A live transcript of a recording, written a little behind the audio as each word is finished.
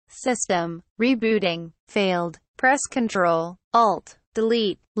System. Rebooting. Failed. Press Ctrl. Alt.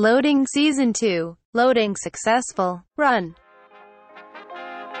 Delete. Loading Season 2. Loading successful. Run.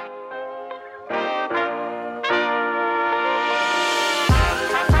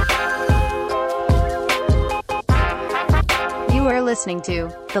 You are listening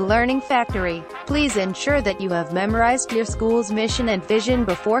to The Learning Factory. Please ensure that you have memorized your school's mission and vision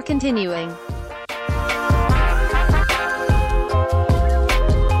before continuing.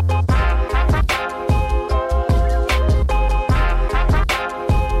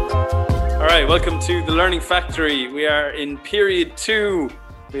 Alright, welcome to The Learning Factory. We are in period 2.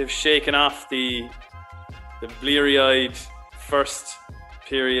 We have shaken off the bleary-eyed first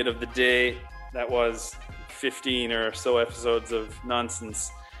period of the day. That was 15 or so episodes of nonsense,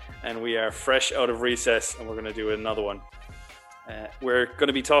 and we are fresh out of recess, and we're going to do another one. We're going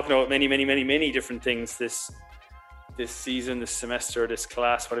to be talking about many different things this season, this semester, this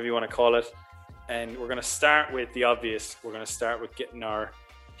class, whatever you want to call it. And we're going to start with the obvious. We're going to start with getting our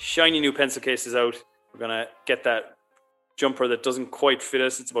shiny new pencil cases out. We're going to get that jumper that doesn't quite fit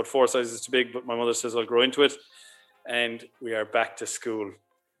us. It's about 4 sizes too big, but my mother says I'll grow into it. And we are back to school.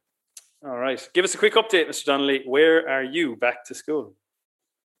 All right. Give us a quick update, Mr. Donnelly. Where are you back to school?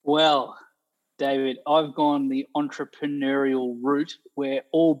 Well, David, I've gone the entrepreneurial route where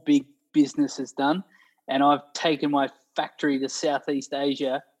all big business is done, and I've taken my factory to Southeast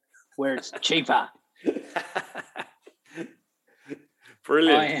Asia where it's cheaper.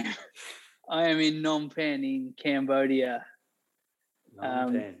 Brilliant. I am in Phnom Penh in Cambodia.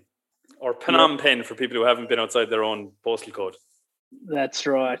 Phnom Penh. Or Phnom Penh for people who haven't been outside their own postal code. That's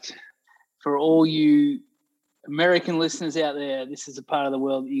right. For all you American listeners out there, this is a part of the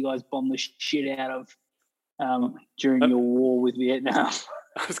world that you guys bombed the shit out of during your war with Vietnam.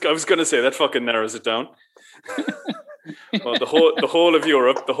 I was going to say that fucking narrows it down. Well, the whole of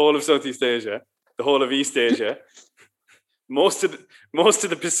Europe, the whole of Southeast Asia, the whole of East Asia, most of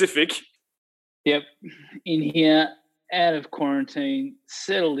the Pacific. Yep, in here, out of quarantine,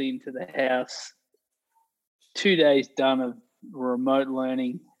 settled into the house. 2 days done of remote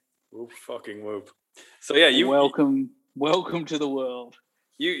learning. Whoop, fucking whoop. So yeah, you welcome to the world.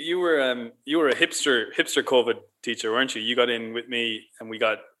 You were a hipster COVID teacher, weren't you? You got in with me, and we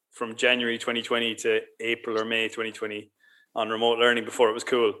got from January 2020 to April or May 2020 on remote learning before it was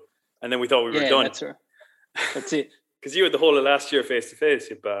cool, and then we thought we were done. That's right. That's it. Because you had the whole of last year face to face,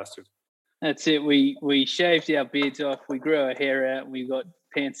 you bastard. That's it. We shaved our beards off. We grew our hair out. We got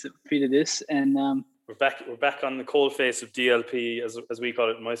pants that fitted us, and We're back on the cold face of DLP, as we call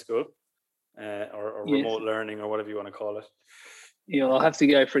it in my school, or remote learning, or whatever you want to call it. Yeah, I'll have to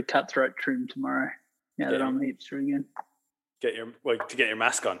go for a cutthroat trim tomorrow. Now that I'm a hipster again. Get your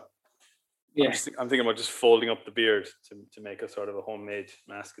mask on. Yeah, I'm thinking about just folding up the beard to make a sort of a homemade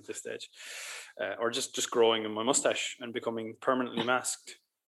mask at this stage, or just growing in my mustache and becoming permanently masked.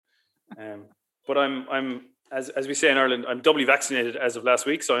 But I'm as we say in Ireland, I'm doubly vaccinated as of last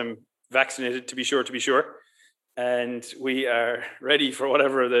week, so I'm vaccinated to be sure, and we are ready for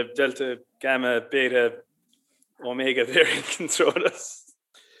whatever the Delta, Gamma, Beta, Omega variant can throw at us.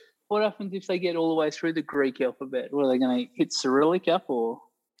 What happens if they get all the way through the Greek alphabet? What, are they going to hit Cyrillic up, or?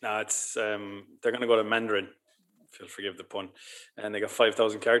 No, it's they're going to go to Mandarin, if you'll forgive the pun, and they got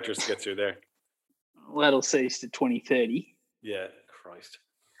 5,000 characters to get through there. Well, that'll cease to 2030. Yeah, Christ.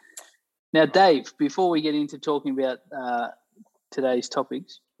 Now, Dave, before we get into talking about today's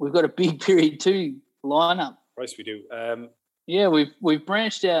topics, we've got a big period 2 lineup. Christ, we do. Yeah, we've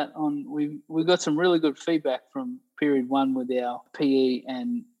branched out on. We've got some really good feedback from period 1 with our PE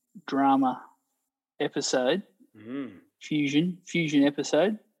and drama episode, fusion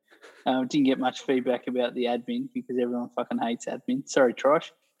episode. Didn't get much feedback about the admin because everyone fucking hates admin. Sorry,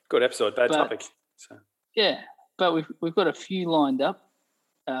 Trosh. Good episode, bad topic. So. Yeah, but we've got a few lined up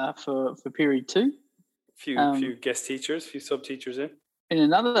for period 2. Few guest teachers, few sub teachers in. In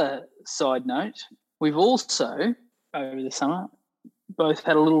another side note, we've also over the summer both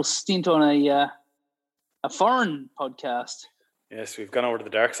had a little stint on a foreign podcast. Yes, we've gone over to the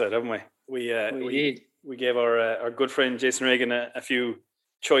dark side, haven't we? We did. We gave our good friend Jason Reagan a few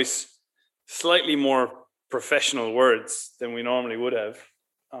choice, slightly more professional words than we normally would have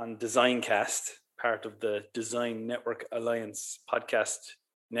on Designcast, part of the Design Network Alliance podcast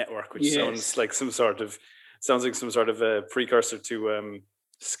network, which sounds like some sort of a precursor to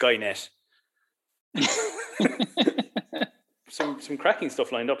Skynet. some cracking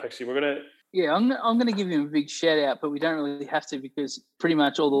stuff lined up. Actually, we're gonna. Yeah, I'm going to give him a big shout out, but we don't really have to because pretty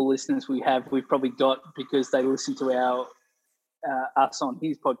much all the listeners we've probably got because they listen to our us on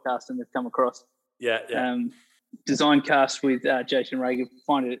his podcast and they've come across. Yeah. Designcast with Jason Reagan.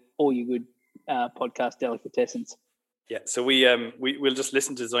 Find it all your good podcast delicatessens. Yeah, so we'll just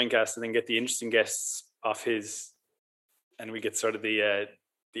listen to Designcast and then get the interesting guests off his, and we get sort of the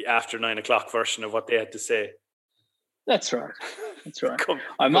after 9 o'clock version of what they had to say. That's right. That's right.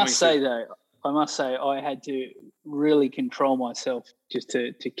 I must say I had to really control myself just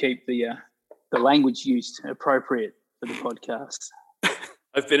to keep the language used appropriate for the podcast.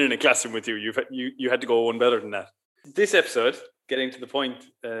 I've been in a classroom with you. You had to go one better than that. This episode, getting to the point,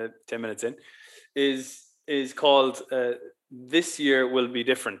 10 minutes in, is called "This Year Will Be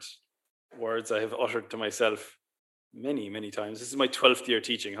Different." Words I have uttered to myself many, many times. This is my 12th year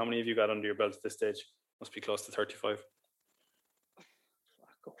teaching. How many of you got under your belt at this stage? Must be close to 35.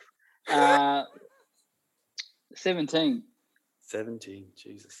 Fuck off. 17. 17,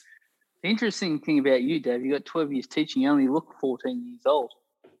 Jesus. The interesting thing about you, Dave, you got 12 years teaching. You only look 14 years old.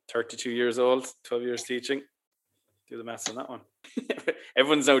 32 years old, 12 years teaching. Do the maths on that one.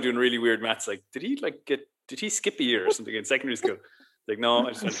 Everyone's now doing really weird maths. Like, did he skip a year or something in secondary school? Like, no, I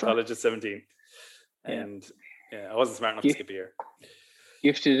just went to college at 17. And I wasn't smart enough to skip a year.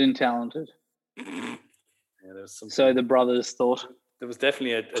 Gifted and talented. Yeah, there was something. So the brothers thought. There was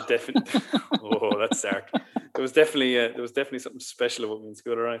definitely a definite. Oh, that's dark. There was definitely something special about me in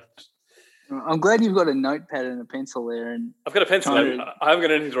school, all right? I'm glad you've got a notepad and a pencil there. And I've got a pencil. I haven't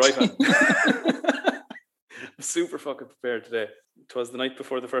got anything to write on. I'm super fucking prepared today. It was the night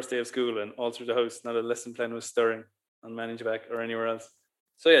before the first day of school, and all through the house, not a lesson plan was stirring on Manningeback or anywhere else.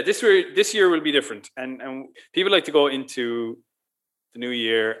 So yeah, this year will be different, and people like to go into the new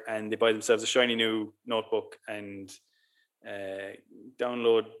year and they buy themselves a shiny new notebook and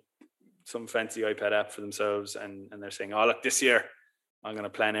download some fancy iPad app for themselves, and they're saying, "Oh, look, this year I'm going to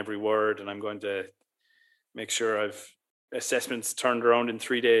plan every word, and I'm going to make sure I've assessments turned around in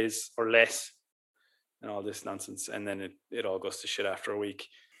 3 days or less," and all this nonsense. And then it all goes to shit after a week.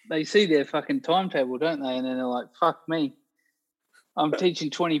 They see their fucking timetable, don't they? And then they're like, "Fuck me. I'm teaching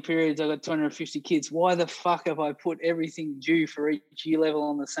 20 periods. I got 250 kids. Why the fuck have I put everything due for each year level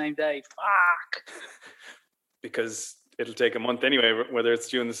on the same day? Fuck." Because it'll take a month anyway, whether it's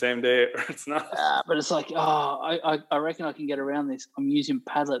due on the same day or it's not. But it's like, I reckon I can get around this. I'm using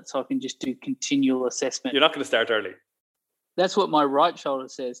Padlet, so I can just do continual assessment. You're not going to start early. That's what my right shoulder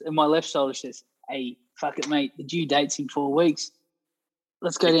says. And my left shoulder says, "Hey, fuck it, mate. The due date's in 4 weeks.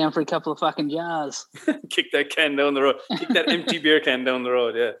 Let's go down for a couple of fucking jars." Kick that can down the road. Kick that empty beer can down the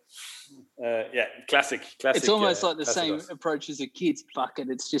road, yeah. Classic. It's almost like the same approach as a kid's. Fuck it,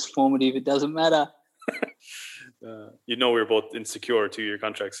 it's just formative. It doesn't matter. We were both insecure 2-year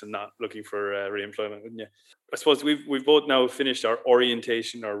contracts and not looking for re-employment, wouldn't you? I suppose we've both now finished our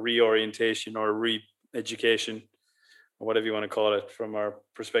orientation or reorientation or re-education or whatever you want to call it from our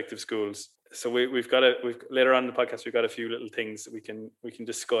prospective schools. So we've later on in the podcast we've got a few little things that we can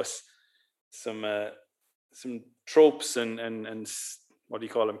discuss, some tropes and what do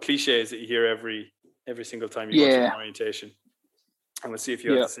you call them, cliches that you hear every single time you go to an orientation, and we'll see if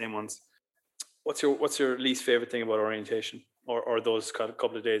you have the same ones. What's your least favorite thing about orientation or those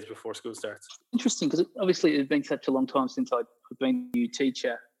couple of days before school starts? Interesting, because obviously it's been such a long time since I've been a new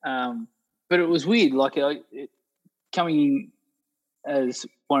teacher, but it was weird. Like coming in as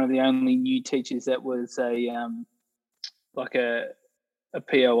one of the only new teachers that was a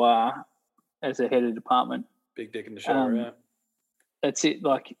POR as a head of department. Big dick in the shower, yeah. That's it.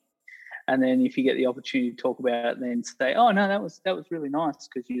 Like, and then if you get the opportunity to talk about it, then say, "Oh no, that was really nice,"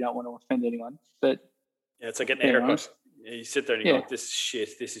 because you don't want to offend anyone. But yeah, it's like getting a haircut. You sit there and you go, "This is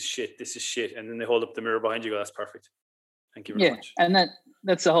shit. This is shit. This is shit," and then they hold up the mirror behind you. Go, "That's perfect. Thank you very much." And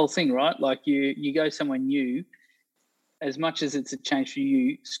that's the whole thing, right? Like you go somewhere new. As much as it's a change for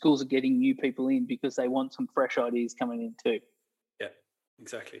you, schools are getting new people in because they want some fresh ideas coming in too. Yeah,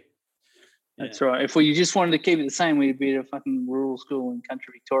 exactly. That's right. If we just wanted to keep it the same, we'd be at a fucking rural school in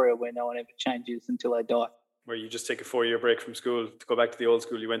country Victoria where no one ever changes until they die. Where you just take a 4-year break from school to go back to the old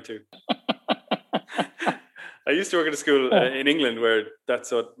school you went to. I used to work at a school in England where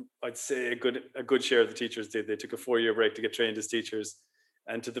that's what I'd say a good share of the teachers did. They took a 4-year break to get trained as teachers,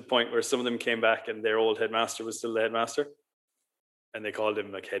 and to the point where some of them came back and their old headmaster was still the headmaster, and they called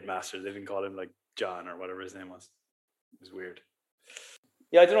him like headmaster. They didn't call him like John or whatever his name was. It was weird.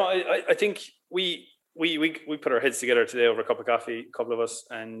 Yeah, I don't know. I think we put our heads together today over a cup of coffee, a couple of us,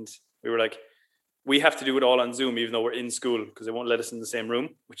 and we were like, we have to do it all on Zoom, even though we're in school, because they won't let us in the same room,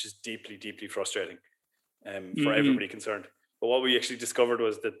 which is deeply, deeply frustrating for everybody concerned. But what we actually discovered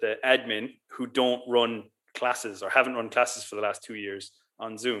was that the admin who don't run classes or haven't run classes for the last 2 years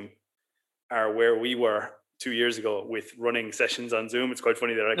on Zoom are where we were 2 years ago with running sessions on Zoom. It's quite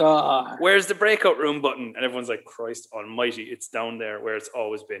funny. They're like, where's the breakout room button? And everyone's like, Christ almighty, it's down there where it's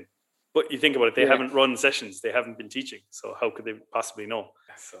always been. But you think about it, they haven't run sessions. They haven't been teaching. So how could they possibly know?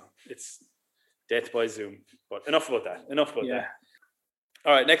 So it's death by Zoom. But enough about that.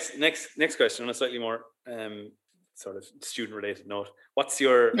 All right, next question on a slightly more sort of student related note. What's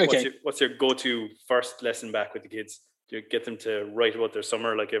your go-to first lesson back with the kids? Do you get them to write about their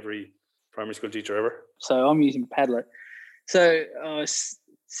summer like every primary school teacher ever? So I'm using Padlet. So I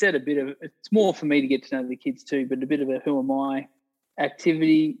said a bit of, it's more for me to get to know the kids too, but a bit of a who am I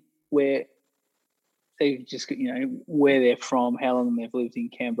activity where they just, where they're from, how long they've lived in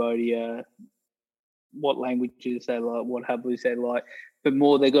Cambodia, what languages they like, what hobbies they like, but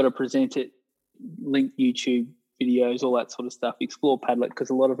more they got to present it, link YouTube videos, all that sort of stuff, explore Padlet because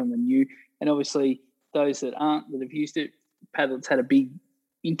a lot of them are new. And obviously those that aren't, that have used it, Padlet's had a big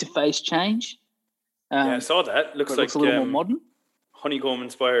interface change. I saw that. Looks like a little more modern. Honeycomb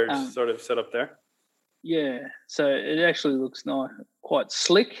inspired sort of setup there. Yeah, so it actually looks nice, quite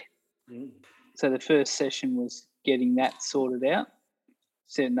slick. So the first session was getting that sorted out,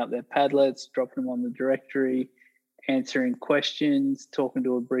 setting up their Padlets, dropping them on the directory, answering questions, talking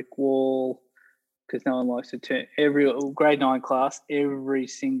to a brick wall, because no one likes to turn. Every grade 9 class, every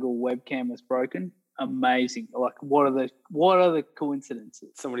single webcam was broken. Amazing! Like, what are the coincidences?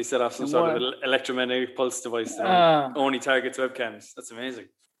 Somebody set off some sort of electromagnetic pulse device that only targets webcams. That's amazing.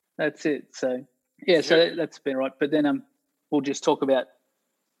 That's it. So yeah, so that's been right. But then we'll just talk about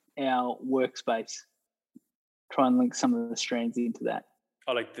our workspace. Try and link some of the strands into that.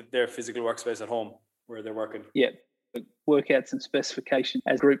 Oh, like their physical workspace at home where they're working. Yeah, work out some specification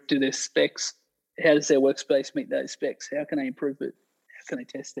as a group. Do their specs. How does their workspace meet those specs? How can they improve it? How can they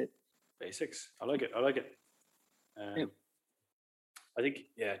test it? Basics. I like it. I think,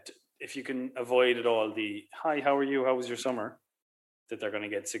 if you can avoid it all, the hi, how are you? How was your summer? That they're going to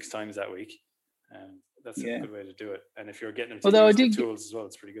get 6 times that week. That's a good way to do it. And if you're getting them to use the tools as well,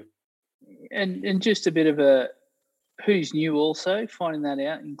 it's pretty good. And just a bit of a who's new also, finding that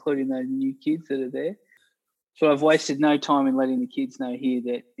out, including those new kids that are there. So I've wasted no time in letting the kids know here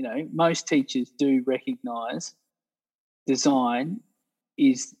that, most teachers do recognise design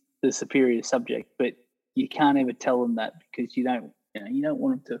is the superior subject, but you can't ever tell them that because you don't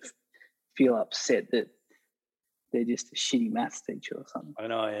want them to feel upset that they're just a shitty maths teacher or something. I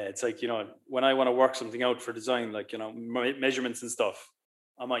know, yeah. It's like, when I want to work something out for design, like, measurements and stuff,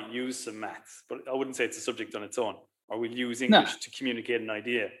 I might use some maths, but I wouldn't say it's a subject on its own. Or we'll use English to communicate an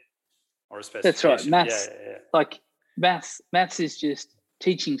idea or a specification. That's right. Maths, like maths is just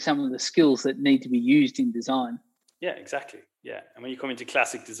teaching some of the skills that need to be used in design. Yeah, exactly. Yeah, and when you come into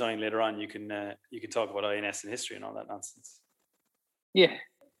classic design later on, you can talk about INS and history and all that nonsense. Yeah,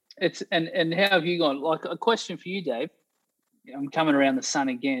 it's and how have you gone? Like a question for you, Dave. I'm coming around the sun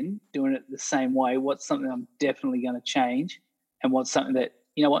again, doing it the same way. What's something I'm definitely going to change, and what's something that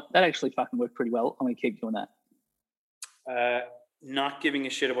that actually fucking worked pretty well. I'm going to keep doing that. Not giving a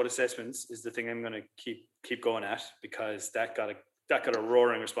shit about assessments is the thing I'm going to keep going at because that got a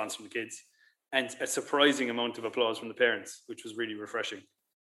roaring response from the kids. And a surprising amount of applause from the parents, which was really refreshing.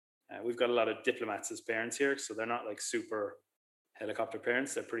 We've got a lot of diplomats as parents here, so they're not like super helicopter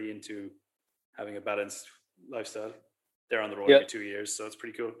parents. They're pretty into having a balanced lifestyle. They're on the road every 2 years, so it's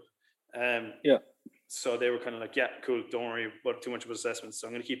pretty cool. So they were kind of like, yeah, cool, don't worry about too much about assessments. So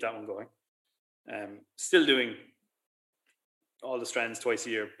I'm going to keep that one going. Still doing all the strands twice a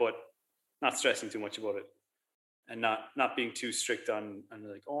year, but not stressing too much about it. And not being too strict on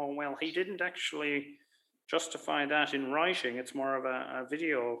like, oh, well, he didn't actually justify that in writing. It's more of a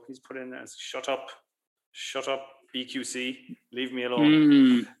video he's put in as shut up, BQC, leave me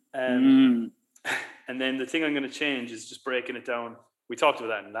alone. And then the thing I'm going to change is just breaking it down. We talked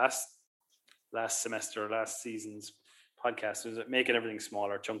about that in last semester, last season's podcast. Was making everything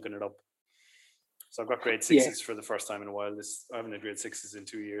smaller, chunking it up. So I've got grade 6s for the first time in a while. I haven't had grade 6s in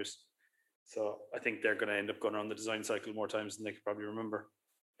 2 years. So I think they're going to end up going around the design cycle more times than they could probably remember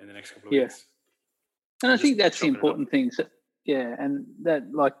in the next couple of weeks. And I think that's the important thing. So, and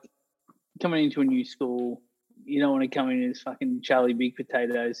that, like, coming into a new school, you don't want to come in as fucking Charlie Big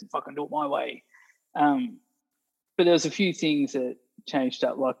Potatoes and fucking do it my way. But there was a few things that changed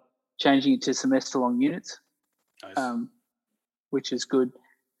up, like changing it to semester-long units, which is good.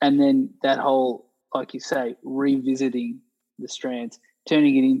 And then that whole, like you say, revisiting the strands,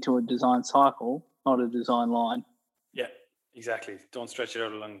 turning it into a design cycle, not a design line. Yeah, exactly. Don't stretch it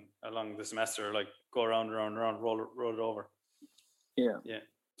out along the semester, like go around, roll it over. Yeah.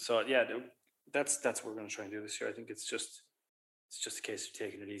 So that's what we're going to try and do this year. I think it's just a case of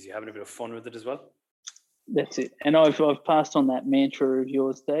taking it easy, having a bit of fun with it as well. That's it. And I've passed on that mantra of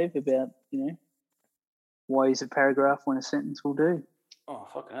yours, Dave, about why use a paragraph when a sentence will do. Oh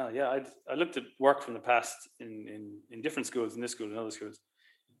fucking hell, yeah! I looked at work from the past in different schools, in this school and other schools,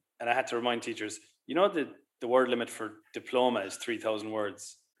 and I had to remind teachers, the word limit for diploma is 3,000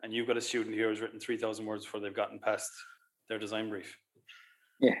 words, and you've got a student here who's written 3,000 words before they've gotten past their design brief.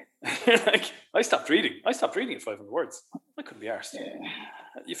 Yeah. Like, I stopped reading at 500 words. I couldn't be arsed. Yeah.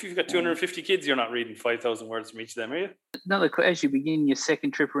 If you've got 250 kids, you're not reading 5,000 words from each of them, are you? As you begin your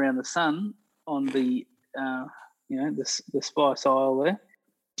second trip around the sun on the the Spice Isle there,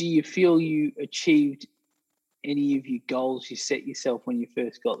 do you feel you achieved any of your goals you set yourself when you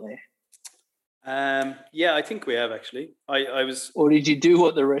first got there? Yeah, I think we have actually. I was. Or did you do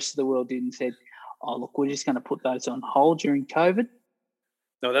what the rest of the world did and said, "Oh, look, we're just going to put those on hold during COVID"?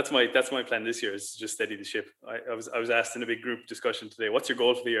 No, that's my plan this year, is to just steady the ship. I was asked in a big group discussion today, "What's your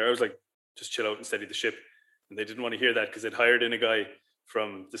goal for the year?" I was like, "Just chill out and steady the ship," and they didn't want to hear that because they'd hired in a guy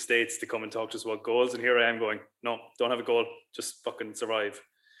from the States to come and talk to us about goals, and here I am going, "No, don't have a goal, just fucking survive."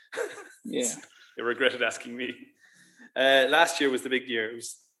 Yeah, they regretted asking me. Last year was the big year.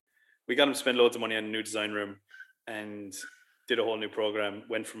 We got him to spend loads of money on a new design room and did a whole new program.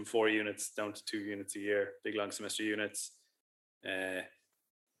 Went from 4 units down to 2 units a year, big long semester units.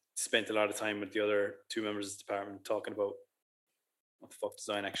 Spent a lot of time with the other 2 members of the department talking about what the fuck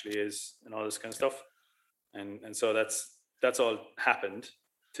design actually is and all this kind of stuff. And so that's all happened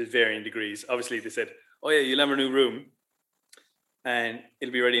to varying degrees. Obviously they said, "Oh yeah, you'll have a new room and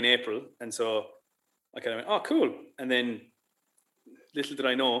it'll be ready in April." And so I kind of went, "Oh, cool." And then little did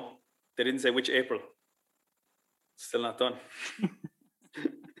I know, they didn't say which April. Still not done.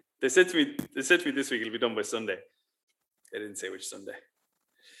 They said to me this week it'll be done by Sunday. They didn't say which Sunday.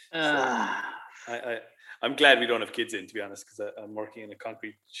 I'm glad we don't have kids in, to be honest, because I'm working in a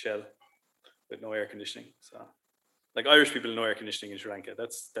concrete shell with no air conditioning. So, like, Irish people no air conditioning in Sri Lanka,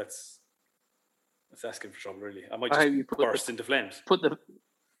 that's asking for trouble, really. I might just burst into flames. Put the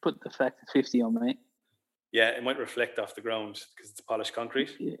factor 50 on, mate. Yeah, it might reflect off the ground because it's polished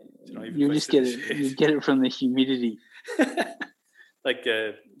concrete. Yeah. You just get it. You get it from the humidity, like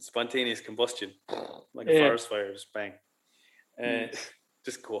spontaneous combustion, like a forest fire. Just bang,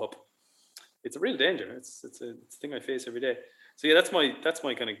 just go up. It's a real danger. It's a thing I face every day. So yeah, that's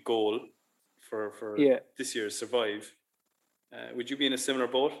my kind of goal for this year, survive. Would you be in a similar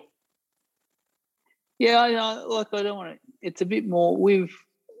boat? Yeah, I don't want to. It's a bit more.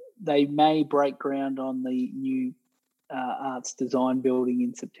 They may break ground on the new arts design building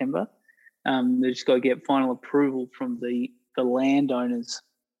in September. They just got to get final approval from the landowners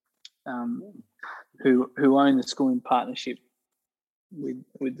who own the school in partnership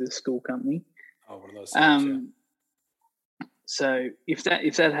with the school company. Oh, one of those things, yeah. So if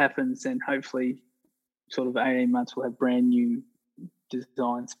that happens, then hopefully, sort of 18 months, we'll have brand new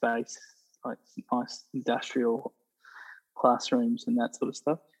design space, like nice industrial classrooms and that sort of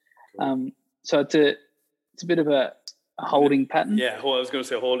stuff. So it's a bit of a holding pattern. Yeah, I was going to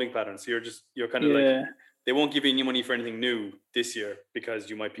say a holding pattern. So you're kind of like, they won't give you any money for anything new this year because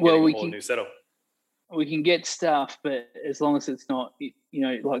you might be getting a whole new setup. We can get stuff, but as long as it's not,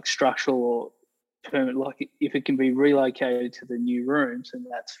 like structural or permanent, like if it can be relocated to the new rooms, then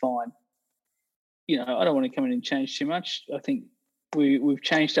that's fine. I don't want to come in and change too much. I think we've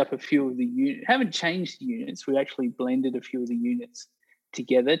changed up a few of the units. Haven't changed the units. We actually blended a few of the units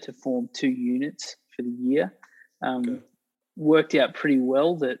together to form 2 units for the year. Worked out pretty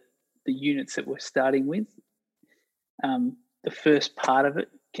well that the units that we're starting with, the first part of it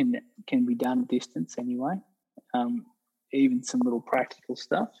can be done distance anyway, even some little practical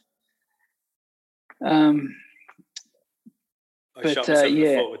stuff. I shot myself in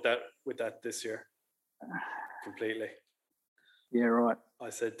the foot with that this year completely. Yeah, right. I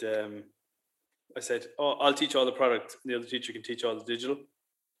said, "Oh, I'll teach all the product. The other teacher can teach all the digital."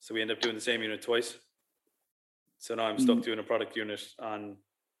 So we end up doing the same unit twice. So now I'm stuck doing a product unit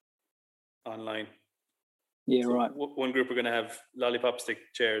online. Yeah, so right. One group are going to have lollipop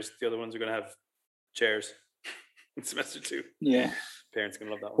stick chairs. The other ones are going to have chairs in semester 2. Yeah. Parents are going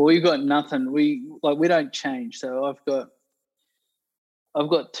to love that one. Well, we've got nothing. We don't change. So I've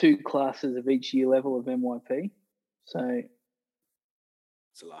got 2 classes of each year level of MYP. So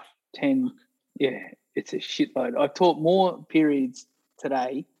it's a lot. 10. Yeah, it's a shitload. I taught more periods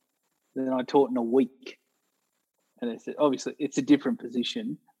today than I taught in a week. And obviously it's a different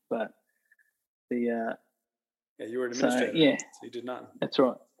position, but you were an administrator. So you did not. That's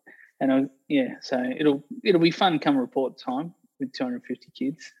right. And so it'll be fun come report time with 250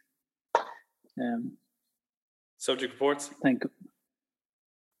 kids. Subject reports?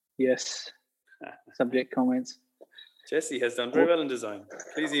 Yes. subject comments. Jesse has done very well in design.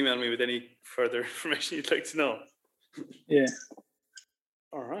 Please email me with any further information you'd like to know. Yeah.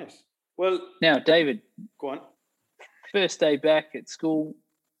 All right. Well, now, David, go on. First day back at school,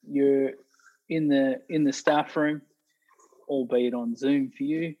 you're in the staff room, albeit on Zoom for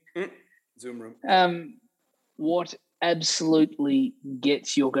you. Zoom room. What absolutely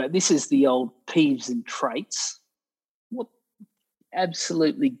gets your goat? This is the old peeves and traits. What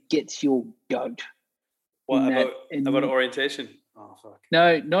absolutely gets your goat? What about orientation? Oh fuck.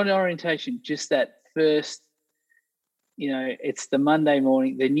 No, not orientation. Just that first. It's the Monday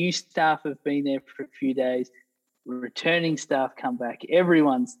morning. The new staff have been there for a few days. Returning staff come back.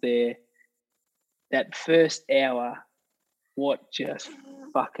 Everyone's there. That first hour, what just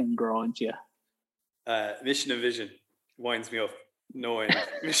fucking grinds you? Mission and vision winds me up. No end.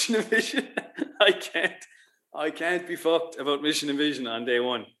 Mission and vision. I can't be fucked about mission and vision on day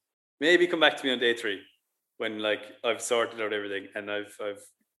one. Maybe come back to me on day 3 when I've sorted out everything and I've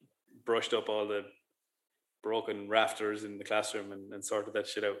brushed up all the broken rafters in the classroom and sorted that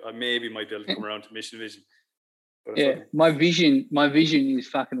shit out. I maybe might be able to come around to mission and vision. But my vision is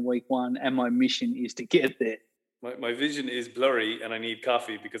fucking week 1 and my mission is to get there. My vision is blurry and I need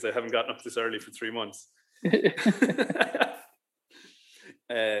coffee because I haven't gotten up this early for 3 months.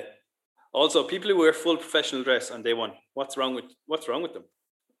 Also, people who wear full professional dress on day 1, what's wrong with them?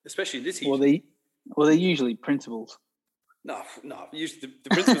 Especially in this heat. Well, they're usually principals. No. Usually the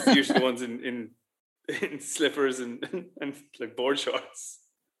principals are usually the ones in slippers and like board shorts.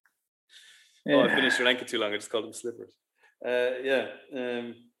 Yeah. Oh, I've been in Sri Lanka too long. I just called them slippers.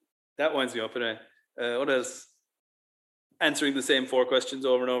 That winds me up. Anyway, what else? Answering the same 4 questions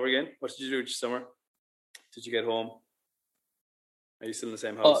over and over again. What did you do this summer? Did you get home? Are you still in the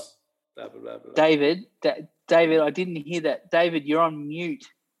same house? Blah, blah, blah, blah. David, I didn't hear that. David, you're on mute.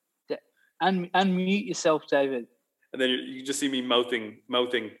 Unmute yourself, David. And then you just see me mouthing.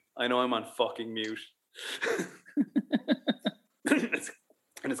 I know I'm on fucking mute.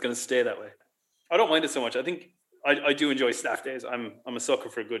 And it's going to stay that way. I don't mind it so much. I think I do enjoy staff days. I'm a sucker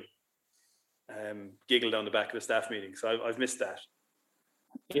for a good giggle down the back of a staff meeting. So I've missed that.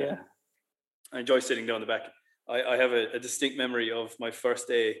 Yeah. I enjoy sitting down the back. I have a distinct memory of my first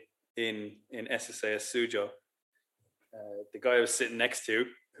day in SSAS Suzhou. The guy I was sitting next to,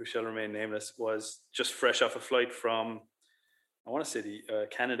 who shall remain nameless, was just fresh off a flight from, I want to say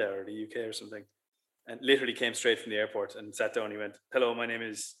Canada or the UK or something, and literally came straight from the airport and sat down. He went, "Hello, my name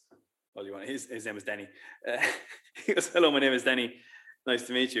is," his name is Danny. He goes, "Hello, my name is Danny. Nice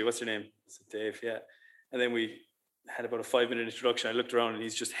to meet you. What's your name?" I said, "Dave." Yeah. And then we had about a 5-minute introduction. I looked around and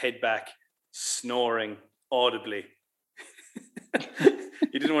he's just head back, snoring audibly.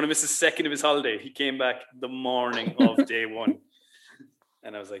 He didn't want to miss a second of his holiday. He came back the morning of day 1.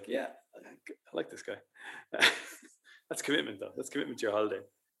 And I was like, yeah, I like this guy. That's commitment, though. That's commitment to your holiday.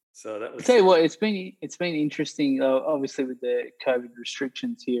 So that was. I'll tell you what, it's been interesting. Obviously, with the COVID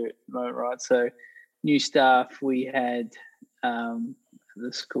restrictions here at the moment, right? So, new staff, we had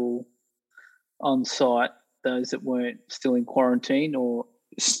the school on site. Those that weren't still in quarantine or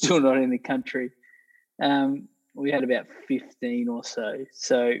still not in the country, we had about 15 or so.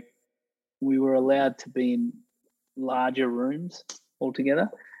 So, we were allowed to be in larger rooms altogether.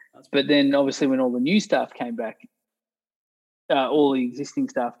 But then, obviously, when all the new staff came back. All the existing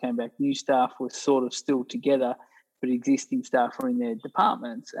staff came back. New staff was sort of still together, but existing staff were in their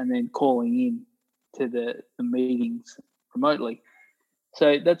departments and then calling in to the meetings remotely.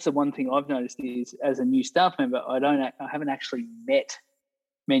 So that's the one thing I've noticed is, as a new staff member, I haven't actually met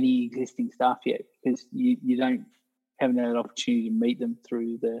many existing staff yet because you haven't had an opportunity to meet them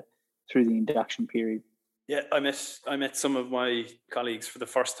through the induction period. Yeah, I met some of my colleagues for the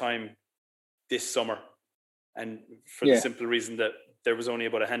first time this summer. And for the simple reason that there was only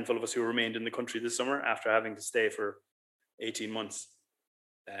about a handful of us who remained in the country this summer after having to stay for 18 months.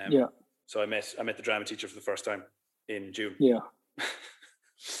 So I met the drama teacher for the first time in June. Yeah.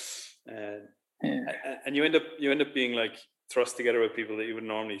 And you end up being like thrust together with people that you would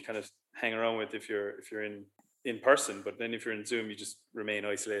normally kind of hang around with if you're in person, but then if you're in Zoom, you just remain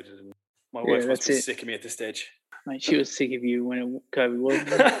isolated. And my wife must be sick of me at this stage. Mate, she was sick of you when COVID was.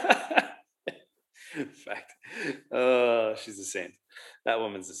 Fact. Oh, she's a saint. That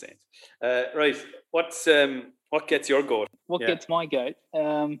woman's a saint. Right. What gets your goat? What gets my goat?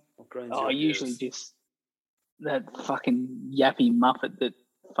 Usually just that fucking yappy muppet that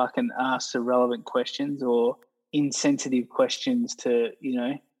fucking asks irrelevant questions or insensitive questions to,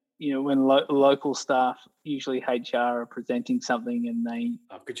 you know, when local staff, usually HR, are presenting something and they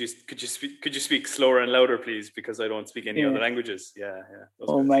could you speak slower and louder, please, because I don't speak any other languages.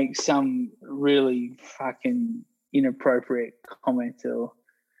 Or make some really fucking inappropriate comment or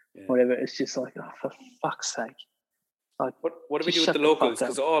whatever. It's just like, oh, for fuck's sake. Like, what do we do with the locals?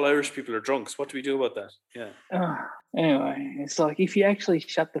 Because all Irish people are drunks. What do we do about that? Anyway, it's like, if you actually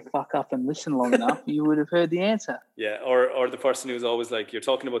shut the fuck up and listen long enough, you would have heard the answer. Yeah, or the person who's always like, you're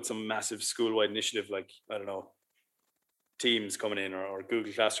talking about some massive school-wide initiative, like, I don't know, Teams coming in or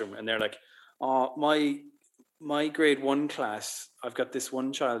Google Classroom, and they're like, oh, my grade 1 class, I've got this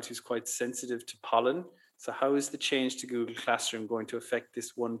one child who's quite sensitive to pollen. So how is the change to Google Classroom going to affect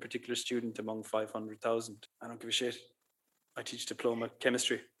this one particular student among 500,000? I don't give a shit. I teach diploma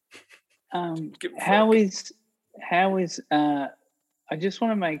chemistry. How is I just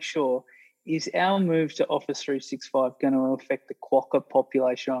want to make sure, is our move to Office 365 going to affect the quokka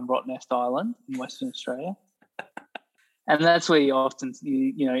population on Rottnest Island in Western Australia? And that's where you often,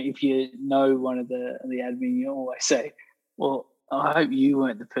 you know, if you know one of the admin, you always say, well, I hope you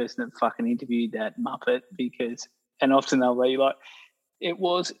weren't the person that fucking interviewed that Muppet, because, and often they'll be like, it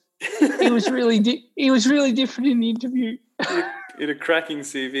was really different in the interview. He had a cracking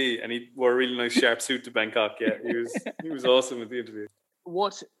CV and he wore a really nice sharp suit to Bangkok. Yeah, he was awesome at the interview.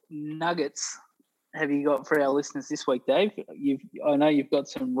 What nuggets have you got for our listeners this week, Dave? I know you've got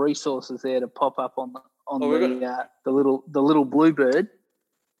some resources there to pop up on the little bluebird.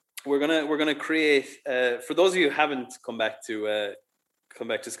 We're gonna create for those of you who haven't come back to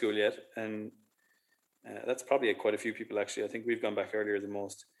school yet, and that's probably quite a few people actually. I think we've gone back earlier than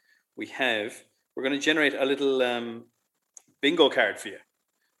most. We're going to generate a little bingo card for you,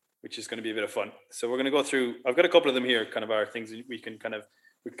 which is going to be a bit of fun. So we're going to go through. I've got a couple of them here, kind of our things we can kind of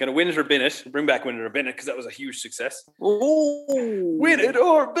win it or bin it. Bring back win it or bin it, because that was a huge success. Oh, win it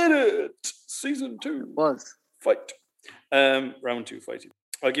or bin it, season 2 was fight. Round 2 fighting.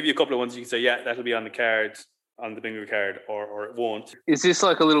 I'll give you a couple of ones. You can say, yeah, that'll be on the card, on the bingo card, or it won't. Is this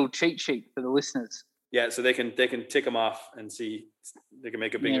like a little cheat sheet for the listeners? Yeah, so they can tick them off and see. They can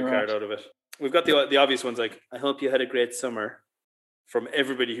make a bingo card out of it. We've got the obvious ones like, I hope you had a great summer, from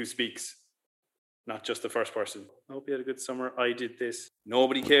everybody who speaks, not just the first person. I hope you had a good summer. I did this.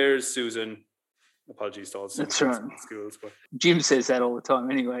 Nobody cares, Susan. Apologies to all Susans. That's right. In schools, but Jim says that all the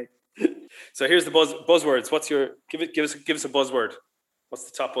time anyway. So here's the buzzwords. What's your give us a buzzword? What's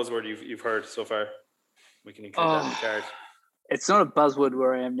the top buzzword you've heard so far? We can include that in the card. It's not a buzzword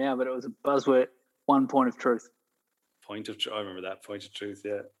where I am now, but it was a buzzword. One point of truth. I remember that point of truth.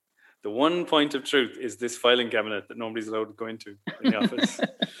 Yeah, the one point of truth is this filing cabinet that nobody's allowed to go into in the office.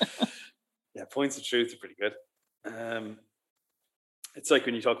 Yeah, points of truth are pretty good. It's like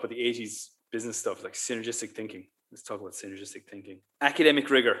when you talk about the 80s business stuff, like synergistic thinking. Let's talk about synergistic thinking. Academic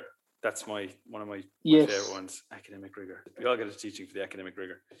rigor. That's one of my favorite ones. Academic rigor. We all get a teaching for the academic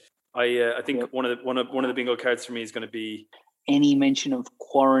rigor. I think one of the bingo cards for me is going to be any mention of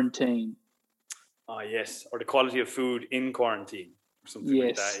quarantine. Oh yes, or the quality of food in quarantine, or something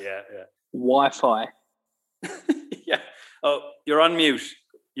like that. Yeah. Wi-Fi. Yeah. Oh, you're on mute.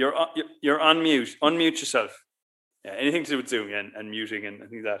 You're on mute. Unmute yourself. Yeah. Anything to do with Zoom and muting and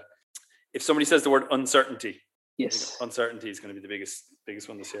things like that. If somebody says the word uncertainty, yes, uncertainty is going to be the biggest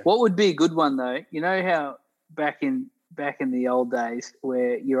one this year. What would be a good one though? You know how back in the old days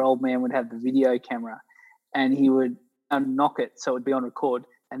where your old man would have the video camera and he would unlock it so it would be on record.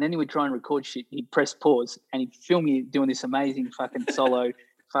 And then he would try and record shit. He'd press pause and he'd film you doing this amazing fucking solo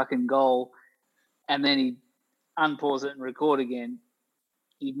fucking goal. And then he'd unpause it and record again.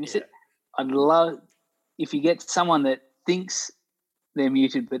 You'd miss it. I'd love if you get someone that thinks they're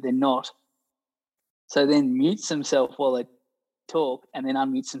muted, but they're not. So then mutes themselves while they talk and then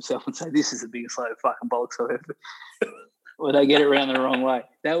unmutes themselves and say, this is the biggest load of fucking bollocks I've ever. Or they get it around the wrong way.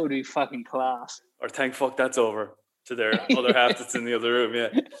 That would be fucking class. Or thank fuck that's over. To their other half that's in the other room, yeah.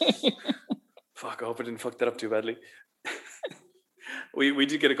 Fuck, I hope I didn't fuck that up too badly. We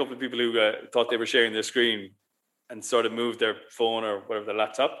did get a couple of people who thought they were sharing their screen and sort of moved their phone or whatever, their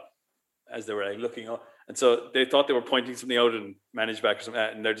laptop, as they were like looking up. And so they thought they were pointing something out in ManageBack or something,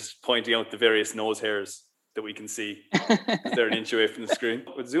 and they're just pointing out the various nose hairs that we can see. They're an inch away from the screen.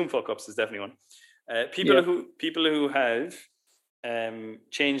 With Zoom fuck-ups is definitely one. People who have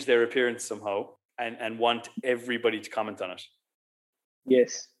changed their appearance somehow, and want everybody to comment on it.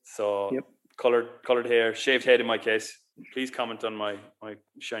 Yes. So colored hair, shaved head in my case. Please comment on my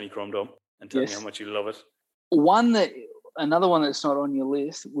shiny chrome dome and tell me how much you love it. Another one that's not on your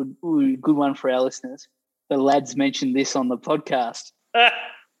list would be a good one for our listeners. The lads mentioned this on the podcast.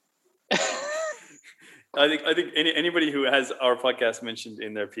 I think anybody who has our podcast mentioned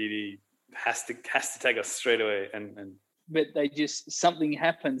in their PD has to tag us straight away and. But something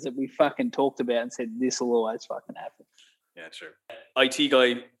happens that we fucking talked about and said this will always fucking happen. Yeah, sure. IT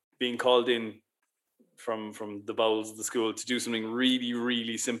guy being called in from the bowels of the school to do something really,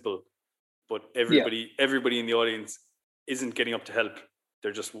 really simple, but everybody in the audience isn't getting up to help.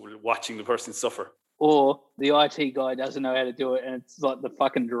 They're just watching the person suffer. Or the IT guy doesn't know how to do it, and it's like the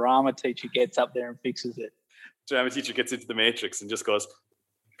fucking drama teacher gets up there and fixes it. Drama teacher gets into the matrix and just goes,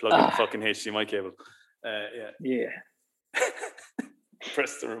 plug in the fucking HDMI cable. Yeah.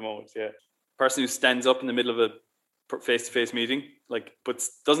 Press the remote. Yeah. Person who stands up in the middle of a face-to-face meeting, but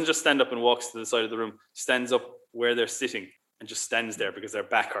doesn't just stand up and walks to the side of the room, stands up where they're sitting and just stands there because their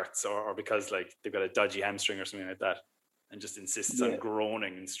back hurts or because they've got a dodgy hamstring or something like that, and just insists on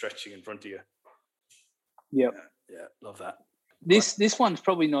groaning and stretching in front of you. Yep. Yeah, love that. This one's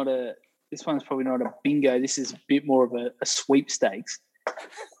probably not a bingo. This is a bit more of a sweepstakes.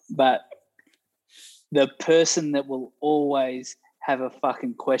 But the person that will always have a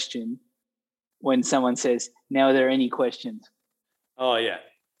fucking question when someone says, "Now, are there any questions?" Oh yeah,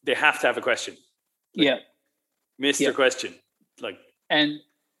 they have to have a question. Mr. Question, and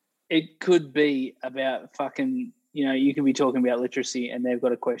it could be about fucking. You can be talking about literacy and they've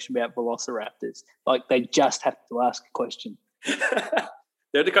got a question about velociraptors. They just have to ask a question.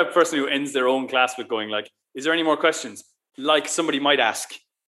 They're the kind of person who ends their own class with going is there any more questions? Somebody might ask.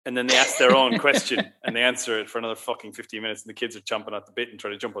 And then they ask their own question and they answer it for another fucking 15 minutes and the kids are chomping at the bit and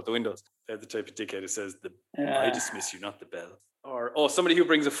trying to jump out the windows. They're the type of dickhead who says, I dismiss you, not the bell. Or somebody who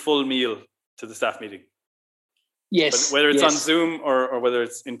brings a full meal to the staff meeting. Yes. But whether it's on Zoom or whether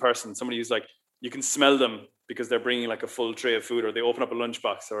it's in person, somebody who's you can smell them because they're bringing a full tray of food or they open up a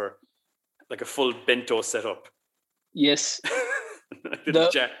lunchbox or a full bento set up. Yes.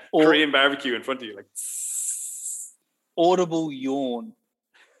 Korean barbecue in front of you. Audible yawn.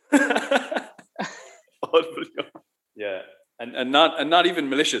 Audible yawn. Yeah. And not even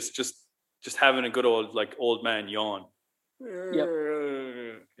malicious, just having a good old old man yawn. Yep.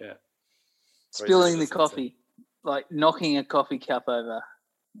 Yeah. Spilling the coffee. Knocking a coffee cup over.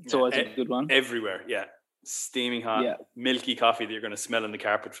 It's always a good one. Everywhere, yeah. Steaming hot, milky coffee that you're going to smell on the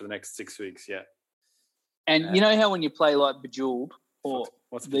carpet for the next 6 weeks, yeah. And you know how when you play Bejeweled, or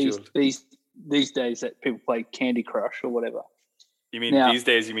what's Bejeweled? These days that people play Candy Crush or whatever. You mean these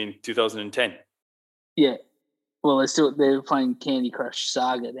days? You mean 2010? Yeah. Well, they're playing Candy Crush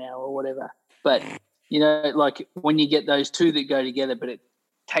Saga now or whatever. But when you get those two that go together, but it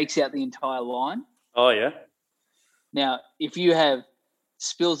takes out the entire line. Oh yeah. Now, if you have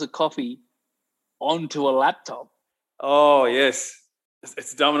spills of coffee onto a laptop. Oh yes,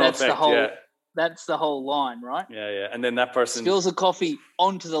 it's a domino effect. That's the whole line, right? Yeah. And then that person spills of coffee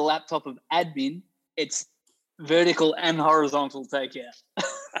onto the laptop of admin. It's vertical and horizontal takeout.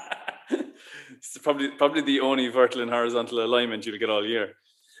 It's probably the only vertical and horizontal alignment you'll get all year.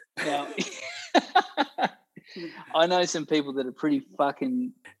 Now, I know some people that are pretty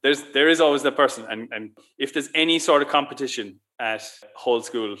fucking. There is always that person, and if there's any sort of competition at whole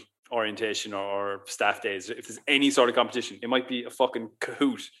school orientation or staff days, if there's any sort of competition, it might be a fucking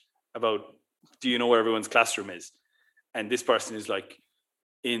Kahoot about do you know where everyone's classroom is, and this person is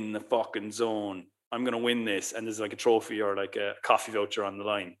in the fucking zone. I'm gonna win this, and there's a trophy or a coffee voucher on the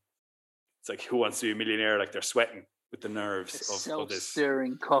line. It's who wants to be a millionaire? They're sweating with the nerves of this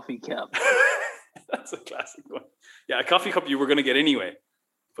self-stirring coffee cup. That's a classic one. Yeah, a coffee cup you were going to get anyway,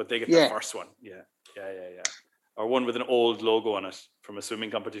 but they get the first one. Yeah. Or one with an old logo on it from a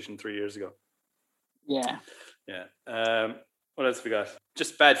swimming competition 3 years ago. Yeah. What else we got?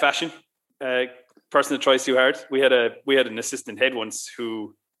 Just bad fashion. Person that tries too hard. We had an assistant head once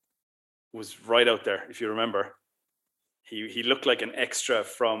who was right out there. If you remember, he looked like an extra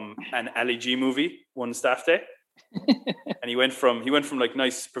from an Ali G movie one staff day. And he went from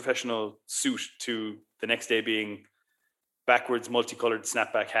nice professional suit to the next day being backwards multicolored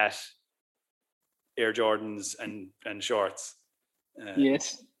snapback hat, Air Jordans and shorts.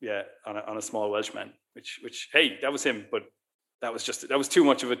 Yes. Yeah, on a small Welshman, which hey, that was him, but that was too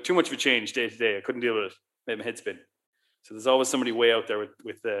much of a change day to day. I couldn't deal with it. Made my head spin. So there's always somebody way out there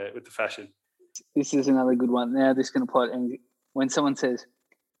with the fashion. This is another good one. Now this can apply to anything. When someone says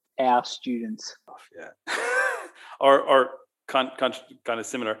our students. Oh, yeah. or kind of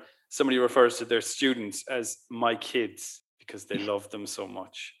similar. Somebody refers to their students as my kids because they love them so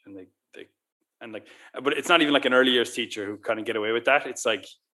much, but it's not even an early years teacher who kind of get away with that. It's a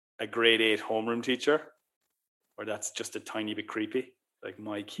grade 8 homeroom teacher, or that's just a tiny bit creepy.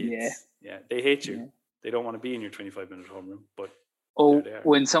 My kids, yeah, they hate you. Yeah. They don't want to be in your 25-minute homeroom, but Or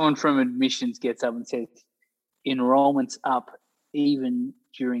when someone from admissions gets up and says, enrollment's up even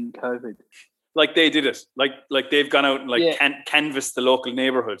during COVID. Like they did it. Like they've gone out and canvassed the local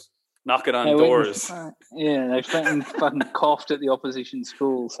neighbourhood, knocking on doors. They fucking coughed at the opposition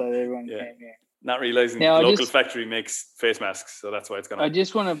school, so everyone came in. Not realising the local factory makes face masks, so that's why it's gone. I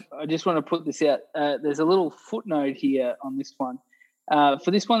just want to put this out. There's a little footnote here on this one.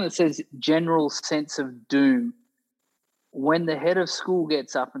 For this one that says general sense of doom. When the head of school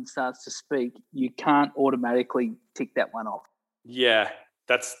gets up and starts to speak, you can't automatically tick that one off. Yeah,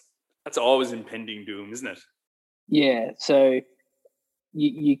 that's always impending doom, isn't it? Yeah, so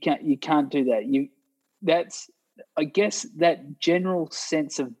you can't do that. I guess that general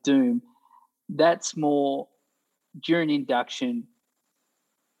sense of doom. That's more during induction.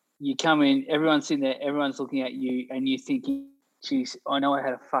 You come in, everyone's sitting there, everyone's looking at you, and you're thinking, geez, I know I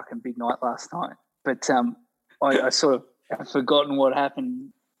had a fucking big night last night, but I sort of have forgotten what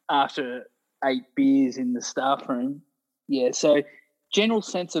happened after 8 beers in the staff room. Yeah, so general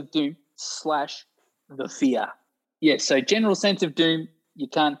sense of doom / the fear. Yeah, so general sense of doom, you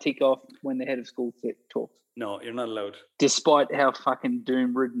can't tick off when the head of school talks. No, you're not allowed. Despite how fucking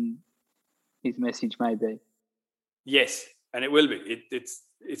doom-ridden his message may be. Yes, and it will be.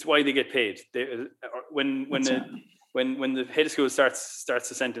 It's why they get paid. When the head of school starts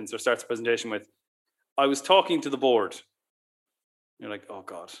a sentence or starts a presentation with, "I was talking to the board," you're like, "Oh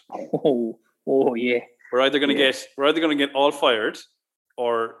God." Oh yeah. We're either going to get all fired,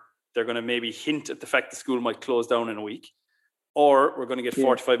 or they're going to maybe hint at the fact the school might close down in a week, or we're going to get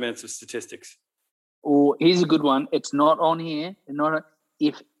 45 minutes of statistics. Or here's a good one. It's not on here.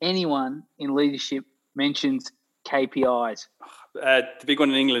 If anyone in leadership mentions KPIs. The big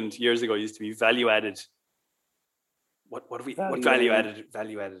one in England years ago used to be value added. What value added?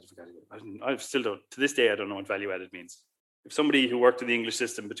 I still don't. To this day, I don't know what value added means. If somebody who worked in the English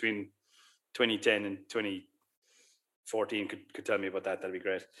system between 2010 and 2014 could tell me about that, that'd be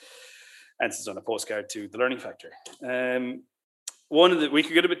great. Answers on a postcard to the Learning Factory. We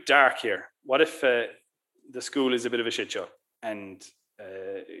could get a bit dark here. What if the school is a bit of a shit show and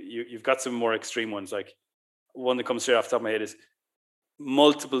you've got some more extreme ones? Like one that comes straight off the top of my head is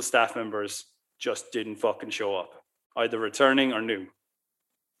multiple staff members just didn't fucking show up, either returning or new.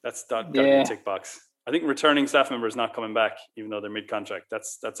 That's got to be a tick box. I think returning staff members not coming back, even though they're mid-contract,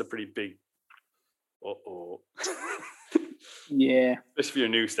 that's a pretty big Yeah. Especially if you're a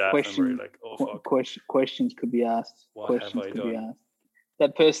new staff member, you're like, oh fuck. Questions could be asked. What have I done?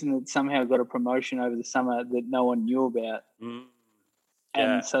 That person that somehow got a promotion over the summer that no one knew about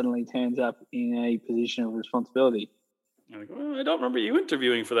and suddenly turns up in a position of responsibility. Like, well, I don't remember you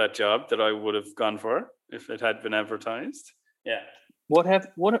interviewing for that job that I would have gone for if it had been advertised. Yeah. What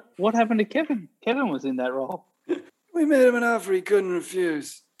happened to Kevin? Kevin was in that role. We made him an offer he couldn't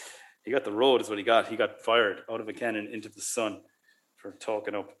refuse. He got the road is what he got. He got fired out of a cannon into the sun for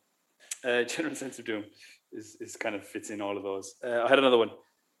talking up. General sense of doom is kind of fits in all of those. I had another one.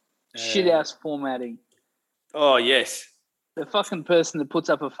 Shit-ass formatting. Oh, yes. The fucking person that puts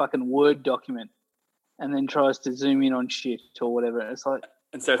up a fucking Word document and then tries to zoom in on shit or whatever. It's like...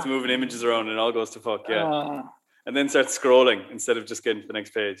 And starts moving images around and it all goes to fuck, yeah. And then starts scrolling instead of just getting to the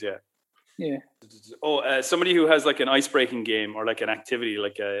next page, yeah. Yeah. Oh, somebody who has like an ice-breaking game or like an activity,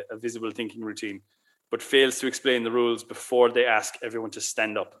 like a visible thinking routine, but fails to explain the rules before they ask everyone to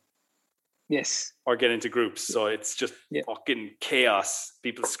stand up. Yes. Or get into groups. So it's just fucking chaos.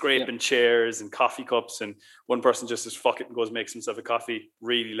 People scraping chairs and coffee cups, and one person just says fuck it and goes makes himself a coffee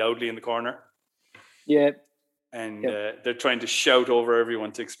really loudly in the corner. Yeah. And they're trying to shout over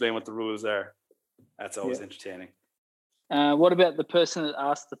everyone to explain what the rules are. That's always entertaining. What about the person that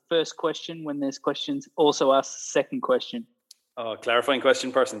asked the first question when there's questions, also asks the second question? Oh, clarifying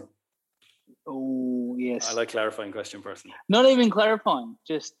question person. Oh, yes. I like clarifying question person. Not even clarifying,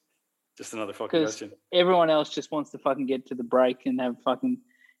 just another fucking question. Everyone else just wants to fucking get to the break and have fucking,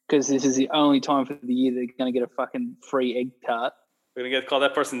 because this is the only time for the year they're going to get a fucking free egg tart. We're going to call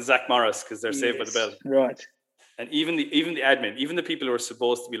that person Zach Morris because they're saved by the bell. Right. And even the admin, even the people who are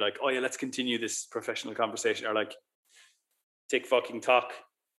supposed to be like, oh yeah, let's continue this professional conversation are like, take fucking talk,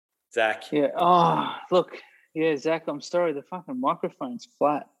 Zach. Yeah. Oh, look. Yeah, Zach, I'm sorry. The fucking microphone's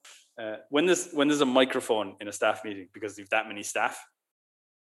flat. When there's a microphone in a staff meeting because you've that many staff,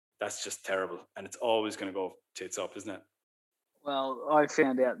 that's just terrible. And it's always going to go tits up, isn't it? Well, I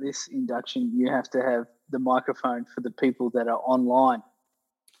found out this induction, you have to have the microphone for the people that are online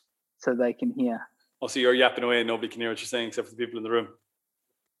so they can hear. Oh, so you're yapping away and nobody can hear what you're saying except for the people in the room.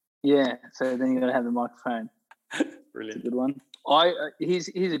 Yeah, so then you've got to have the microphone. Brilliant. That's a good one. Here's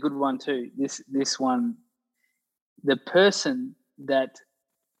a good one too. This one, the person that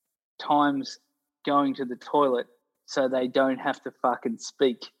time's going to the toilet so they don't have to fucking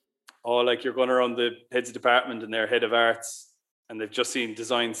speak. Oh, like you're going around the heads of department and their head of arts, and they've just seen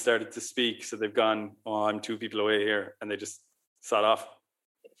design started to speak, so they've gone, oh, I'm 2 people away here, and they just sat off.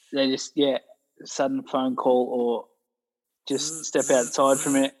 They just, sudden phone call or just step outside for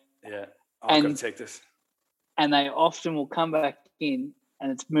a minute. Yeah, I'm going to take this. And they often will come back in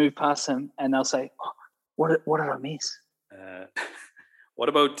and it's moved past them and they'll say, oh, what did I miss? What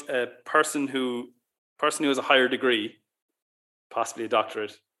about a person who has a higher degree, possibly a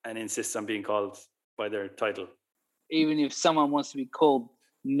doctorate, and insists on being called by their title? Even if someone wants to be called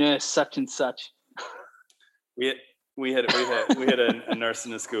nurse such and such. We had a nurse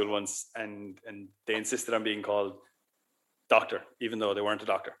in a school once, and they insisted on being called doctor, even though they weren't a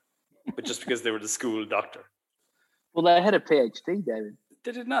doctor, but just because they were the school doctor. Well, they had a PhD, David.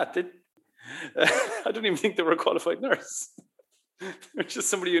 They did not. I don't even think they were a qualified nurse. They're just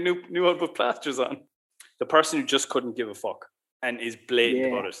somebody who knew how to put plasters on. The person who just couldn't give a fuck and is blatant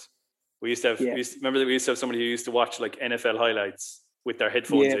about it. We used to have. Remember that we used to have somebody who used to watch like NFL highlights with their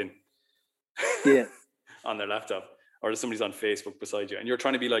headphones in. Yeah. On their laptop, or somebody's on Facebook beside you, and you're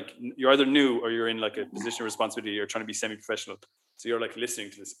trying to be like, you're either new or you're in like a position of responsibility. You're trying to be semi-professional, so you're like listening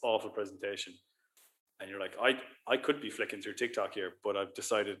to this awful presentation, and you're like, I could be flicking through TikTok here, but I've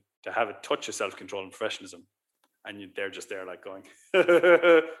decided to have a touch of self-control and professionalism, and they're just there like going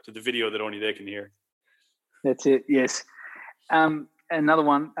to the video that only they can hear. That's it. Yes. Another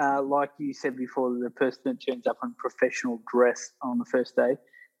one, like you said before, the person that turns up in professional dress on the first day,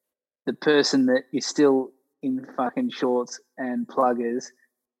 the person that is still in fucking shorts and pluggers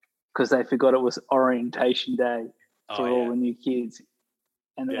because they forgot it was orientation day for all the new kids,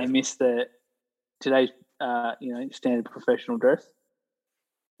 and they missed today's standard professional dress.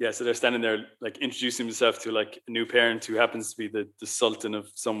 Yeah, so they're standing there like introducing themselves to like a new parent who happens to be the sultan of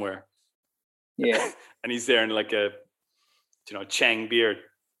somewhere. Yeah. And he's there in like a Chang beer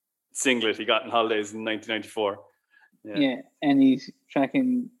singlet he got in holidays in 1994. Yeah, and he's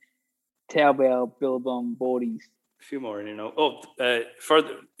fucking Taobao Billabong boardies. A few more,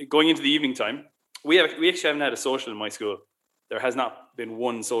 further going into the evening time, we actually haven't had a social in my school. There has not been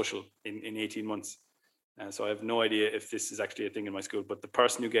one social in 18 months. So I have no idea if this is actually a thing in my school, but the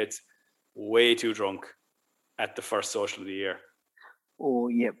person who gets way too drunk at the first social of the year. Oh,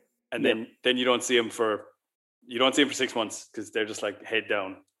 yep. And then you don't see them for 6 months because they're just like head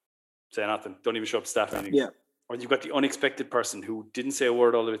down, say nothing, don't even show up to staff meetings. Yeah. Or you've got the unexpected person who didn't say a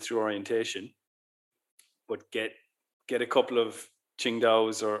word all the way through orientation, but get a couple of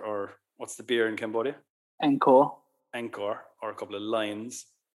Qingdaos or what's the beer in Cambodia? Angkor, or a couple of lines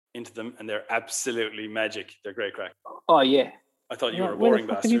into them, and they're absolutely magic. They're great crack. Oh, yeah. I thought you were a boring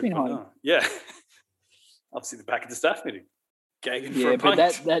bastard. Have you been hiding? No. Yeah. Obviously the back of the staff meeting. Gagging for a pint.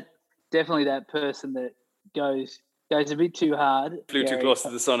 But that definitely that person that goes a bit too hard. Flew too close to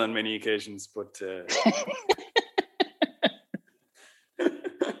the sun on many occasions, but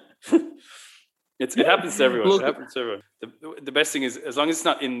it happens to everyone. It happens to everyone. The best thing is, as long as it's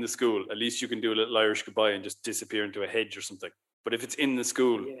not in the school, at least you can do a little Irish goodbye and just disappear into a hedge or something. But if it's in the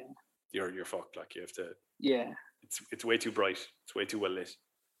school, you're fucked. Like you have to. Yeah. It's way too bright. It's way too well lit.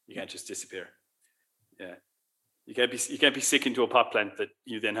 You can't just disappear. Yeah. You can't be sick into a pot plant that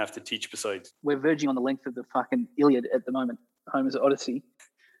you then have to teach beside. We're verging on the length of the fucking Iliad at the moment. Homer's Odyssey.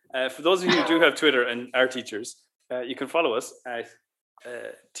 For those of you who do have Twitter and are teachers, you can follow us at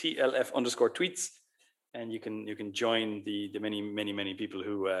TLF_tweets, and you can join the many people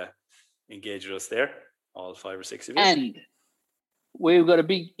who engage with us there. All 5 or 6 of you. And we've got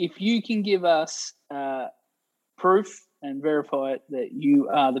if you can give us proof and verify it that you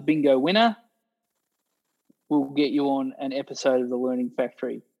are the bingo winner, we'll get you on an episode of the Learning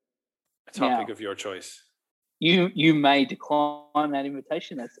Factory. A topic of your choice. You may decline that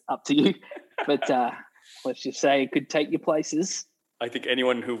invitation. That's up to you. But let's just say it could take you places. I think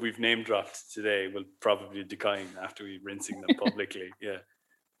anyone who we've name dropped today will probably decline after we rinsing them publicly. Yeah.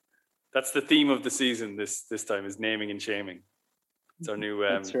 That's the theme of the season this time, is naming and shaming. It's our new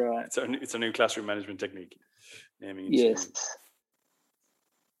That's right. It's our new classroom management technique. Naming and shaming.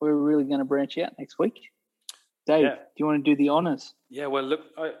 We're really going to branch out next week. Dave, do you want to do the honors? Yeah, well, look,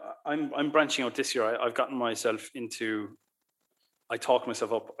 I'm branching out this year. I've gotten myself into. I talked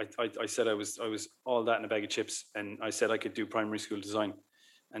myself up. I said I was all that in a bag of chips, and I said I could do primary school design,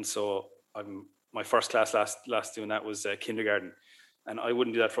 and so my first class last doing that was kindergarten, and I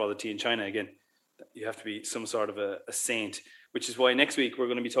wouldn't do that for all the tea in China again. You have to be some sort of a saint, which is why next week we're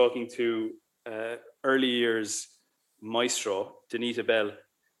going to be talking to early years maestro Danita Bell,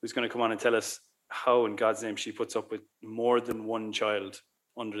 who's going to come on and tell us how in God's name she puts up with more than one child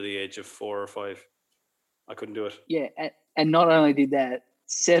under the age of 4 or 5. I couldn't do it. Yeah, and not only did that,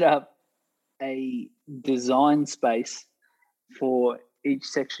 set up a design space for each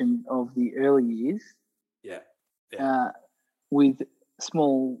section of the early years. With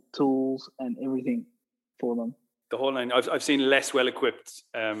small tools and everything for them. The whole line. I've seen less well-equipped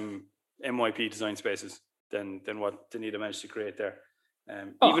MYP design spaces than what Danita managed to create there.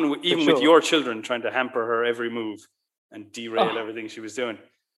 Even with your children trying to hamper her every move and derail everything she was doing,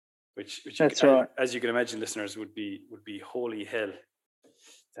 which that's right. As you can imagine, listeners, would be holy hell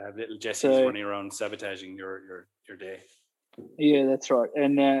to have little Jessies running around sabotaging your day. Yeah, that's right.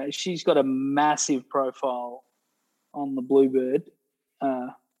 And she's got a massive profile on the Bluebird.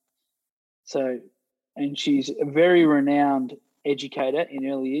 And she's a very renowned educator in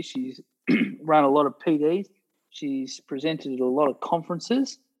early years. She's run a lot of PDs. She's presented at a lot of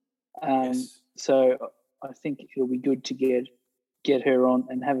conferences. Yes. So I think it'll be good to get her on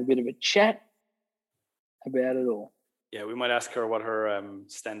and have a bit of a chat about it all. Yeah, we might ask her what her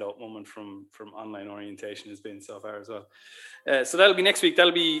standout moment from online orientation has been so far as well. So that'll be next week.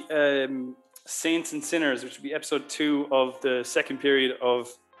 That'll be Saints and Sinners, which will be episode 2 of the second period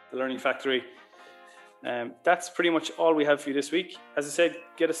of the Learning Factory. That's pretty much all we have for you this week. As I said,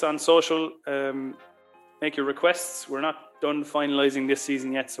 get us on social, make your requests. We're not done finalizing this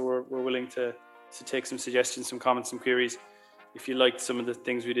season yet, so we're willing to take some suggestions, some comments, some queries. If you liked some of the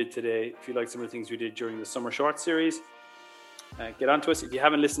things we did today, if you liked some of the things we did during the Summer Short series, get on to us. If you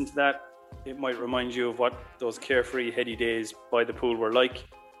haven't listened to that, it might remind you of what those carefree, heady days by the pool were like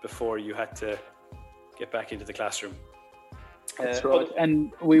before you had to get back into the classroom. That's right.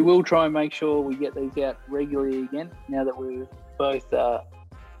 And we will try and make sure we get these out regularly again now that we've both got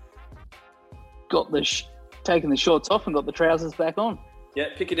taken the shorts off and got the trousers back on. Yeah,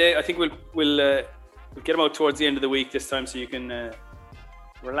 pick a day. I think we'll get them out towards the end of the week this time, so you can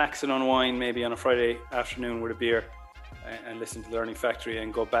relax and unwind maybe on a Friday afternoon with a beer and listen to the Learning Factory,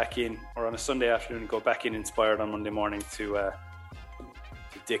 and go back in, or on a Sunday afternoon, go back in inspired on Monday morning to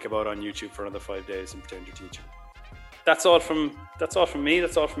dick about on YouTube for another 5 days and pretend you're teaching. That's all from me.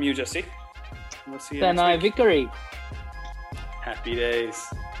 That's all from you, Jesse. We'll see you next week. Vickery. Happy days.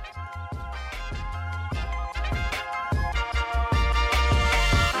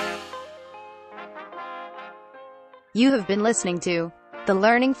 You have been listening to The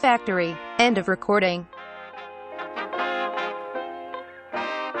Learning Factory. End of recording.